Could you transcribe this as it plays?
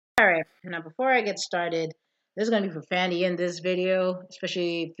Alright, now before I get started, there's gonna be profanity in this video,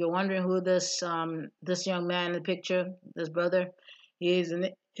 especially if you're wondering who this young man in the picture, this brother, his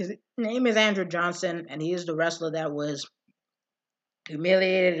name is Andrew Johnson, and he is the wrestler that was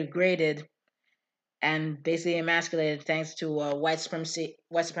humiliated, degraded, and basically emasculated thanks to a white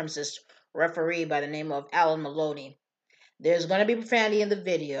supremacist referee by the name of Alan Maloney. There's gonna be profanity in the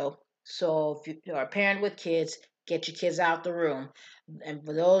video, so if you're a parent with kids, get your kids out the room. And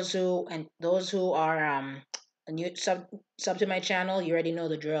for those who are new sub to my channel, you already know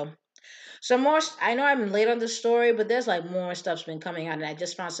the drill. Some more. I know I'm late on the story, but there's like more stuff's been coming out, and I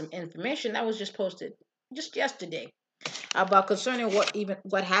just found some information that was just posted just yesterday about concerning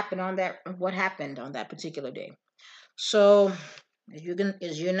what happened on that particular day. So, as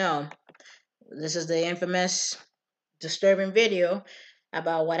you know, this is the infamous disturbing video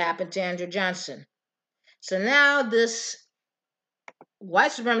about what happened to Andrew Johnson. So now this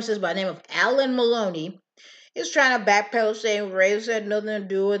white supremacist by the name of Alan Maloney is trying to backpedal, saying race had nothing to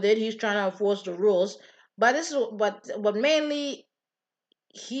do with it. He's trying to enforce the rules, but mainly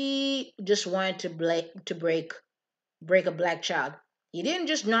he just wanted to break a black child. He didn't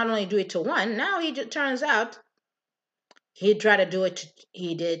just not only do it to one. Now he just turns out he tried to do it.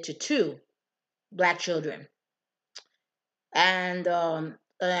 He did to two black children, and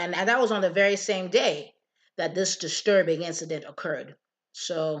that was on the very same day that this disturbing incident occurred.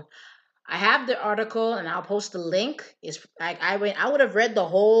 So I have the article, and I'll post the link. I would have read the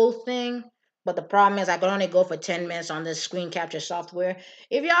whole thing, but the problem is I could only go for 10 minutes on this screen capture software.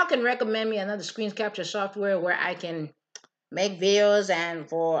 If y'all can recommend me another screen capture software where I can make videos and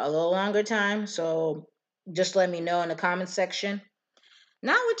for a little longer time, so just let me know in the comments section.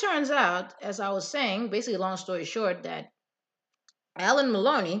 Now it turns out, as I was saying, basically long story short, that Alan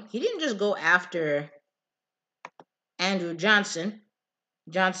Maloney, he didn't just go after Andrew Johnson,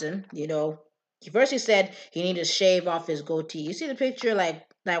 first he said he needed to shave off his goatee. You see the picture, like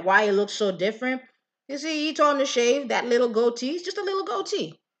why he looks so different? You see, he told him to shave that little goatee. It's just a little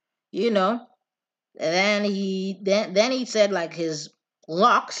goatee, you know. And then he said like his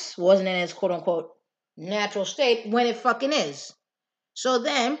locks wasn't in his quote unquote natural state when it fucking is. So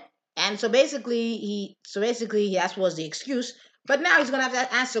then, and so basically he asked was the excuse. But now he's gonna have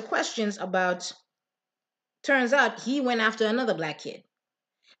to answer questions about. Turns out he went after another black kid.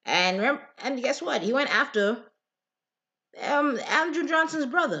 And guess what? He went after Andrew Johnson's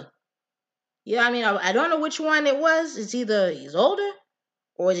brother. Yeah, I mean, I don't know which one it was. It's either he's older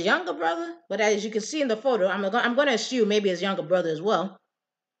or his younger brother. But as you can see in the photo, I'm going to assume maybe his younger brother as well.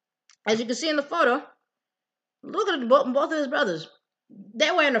 As you can see in the photo, look at both of his brothers.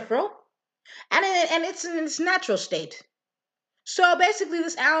 They're wearing a fro, and it's in its natural state. So basically,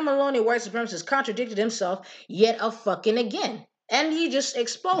 this Alan Maloney white supremacist contradicted himself yet a fucking again. And he just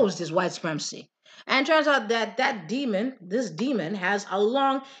exposed his white supremacy. And it turns out that this demon, has a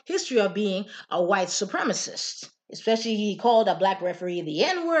long history of being a white supremacist. Especially, he called a black referee the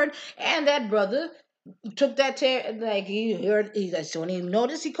N-word, and that brother took that like so when he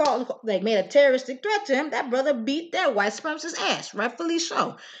noticed he called like made a terroristic threat to him, that brother beat that white supremacist ass, rightfully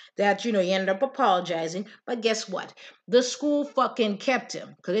so. That he ended up apologizing, but guess what? The school fucking kept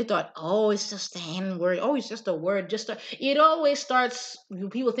him because they thought, oh, it's just the N-word. Oh, it's just a word. It always starts.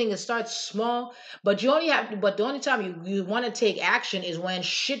 People think it starts small, but you only have. But the only time you want to take action is when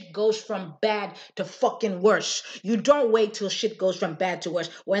shit goes from bad to fucking worse. You don't wait till shit goes from bad to worse.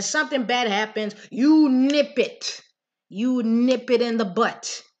 When something bad happens, you nip it. You nip it in the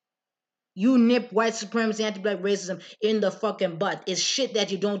butt. You nip white supremacy, anti-black racism in the fucking butt. It's shit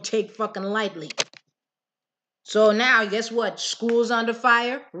that you don't take fucking lightly. So now, guess what? School's under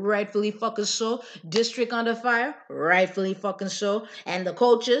fire, rightfully fucking so. District under fire, rightfully fucking so. And the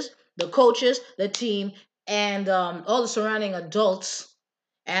coaches, the team, and all the surrounding adults,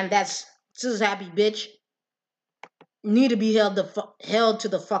 and that's Sis Happy Bitch, need to be held to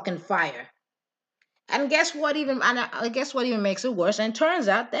the fucking fire. And guess what? Guess what even makes it worse? And it turns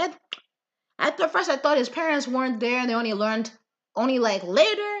out that at first I thought his parents weren't there. They only learned like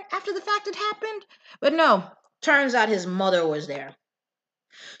later after the fact it happened. But no, turns out his mother was there.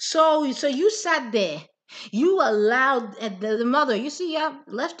 So you sat there. You allowed the mother. You see,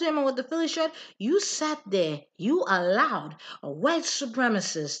 left him with the Philly shirt. You sat there. You allowed a white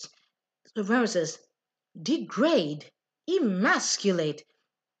supremacist degrade, emasculate,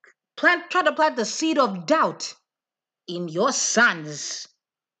 try to plant the seed of doubt in your sons.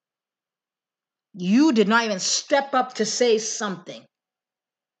 You did not even step up to say something.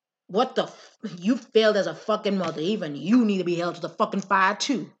 What the you failed as a fucking mother. Even you need to be held to the fucking fire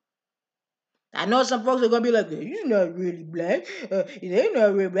too. I know some folks are gonna be like, "He's not really black. They're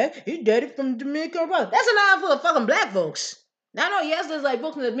not really black. He's daddy from Dominican Republic." That's an eye full of fucking black folks. Now, I know, yes, there's like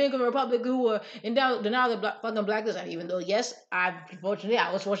folks in the Dominican Republic who are in denial of the fucking blackness, and even though, yes, I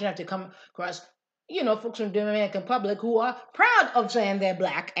was fortunate enough to come across, folks from the Dominican Republic who are proud of saying they're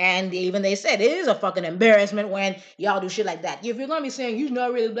black, and even they said it is a fucking embarrassment when y'all do shit like that. If you're gonna be saying you're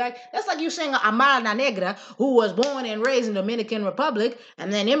not really black, that's like you saying Amara Negra, who was born and raised in the Dominican Republic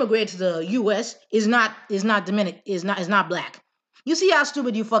and then immigrated to the U.S. is not black. You see how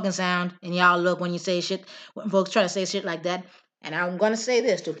stupid you fucking sound, and y'all look when you say shit, when folks try to say shit like that. And I'm gonna say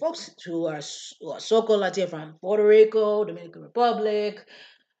this to folks who are so-called Latino from Puerto Rico, Dominican Republic,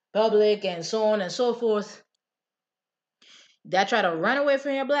 and so on and so forth, that try to run away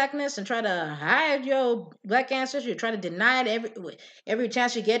from your blackness and try to hide your black ancestry. You try to deny it every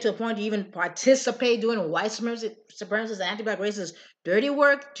chance you get, to a point you even participate doing white supremacists and anti-black racists dirty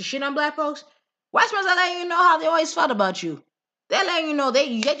work to shit on black folks. White supremacists are letting you know how they always felt about you. They're letting you know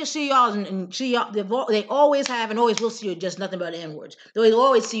they just see y'all and see y'all. They always have and always will see you just nothing but N-words. They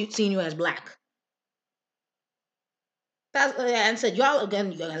always seen you as black. That's and said y'all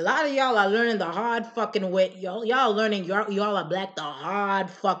again. A lot of y'all are learning the hard fucking way. Y'all learning y'all are black the hard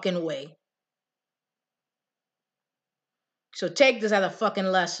fucking way. So take this as a fucking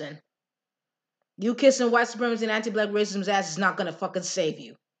lesson. You kissing white supremacy and anti-black racism's ass is not gonna fucking save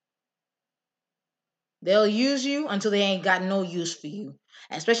you. They'll use you until they ain't got no use for you.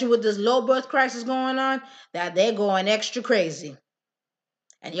 Especially with this low birth crisis going on, that they're going extra crazy,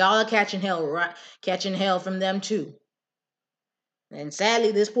 and y'all are catching hell from them too. And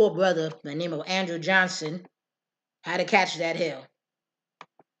sadly, this poor brother, by the name of Andrew Johnson, had to catch that hell.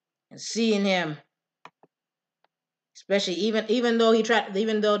 And seeing him, especially even though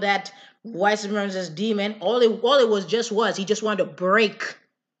that white supremacist demon, all it was he just wanted to break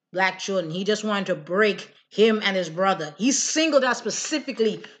black children. He just wanted to break him and his brother. He singled out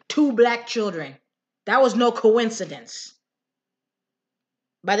specifically two black children. That was no coincidence.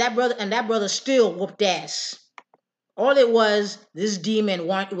 But that brother still whooped ass. All it was, this demon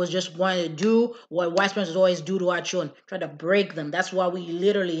was just wanting to do what white supremacists always do to our children, try to break them. That's why we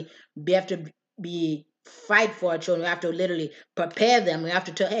literally have to be fight for our children. We have to literally prepare them. We have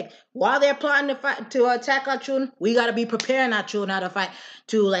to tell, heck, while they're plotting to attack our children, we got to be preparing our children how to fight,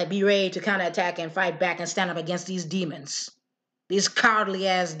 to like be ready to counterattack and fight back and stand up against these demons, these cowardly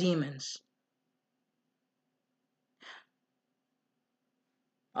ass demons.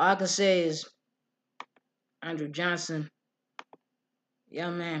 All I can say is, Andrew Johnson,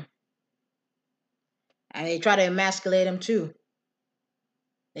 young man. And they try to emasculate him too.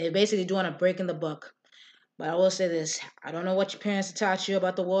 They're basically doing a break in the buck. But I will say this: I don't know what your parents taught you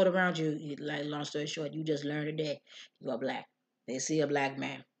about the world around you. Like, long story short, you just learned today you are black. They see a black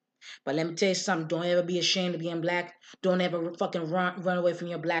man. But let me tell you something: don't ever be ashamed of being black. Don't ever fucking run away from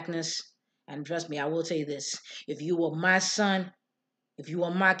your blackness. And trust me, I will tell you this: if you were my son, if you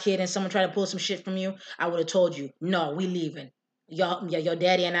were my kid, and someone tried to pull some shit from you, I would have told you, no, we leaving. Your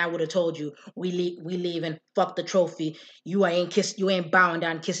daddy and I would have told you, we leaving. Fuck the trophy. You ain't bowing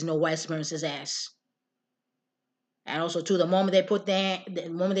down and kissing no white supremacist ass. And also too, the moment they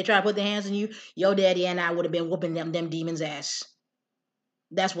try to put their hands on you, your daddy and I would have been whooping them demons ass.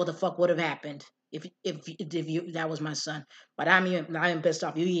 That's what the fuck would have happened if you that was my son. But I'm pissed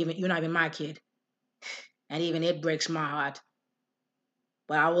off. You're not even my kid, and even it breaks my heart.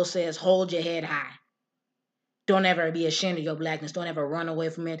 But I will say is, hold your head high. Don't ever be ashamed of your blackness. Don't ever run away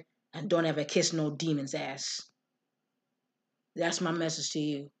from it. And don't ever kiss no demon's ass. That's my message to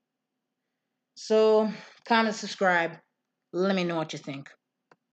you. So, comment, subscribe. Let me know what you think.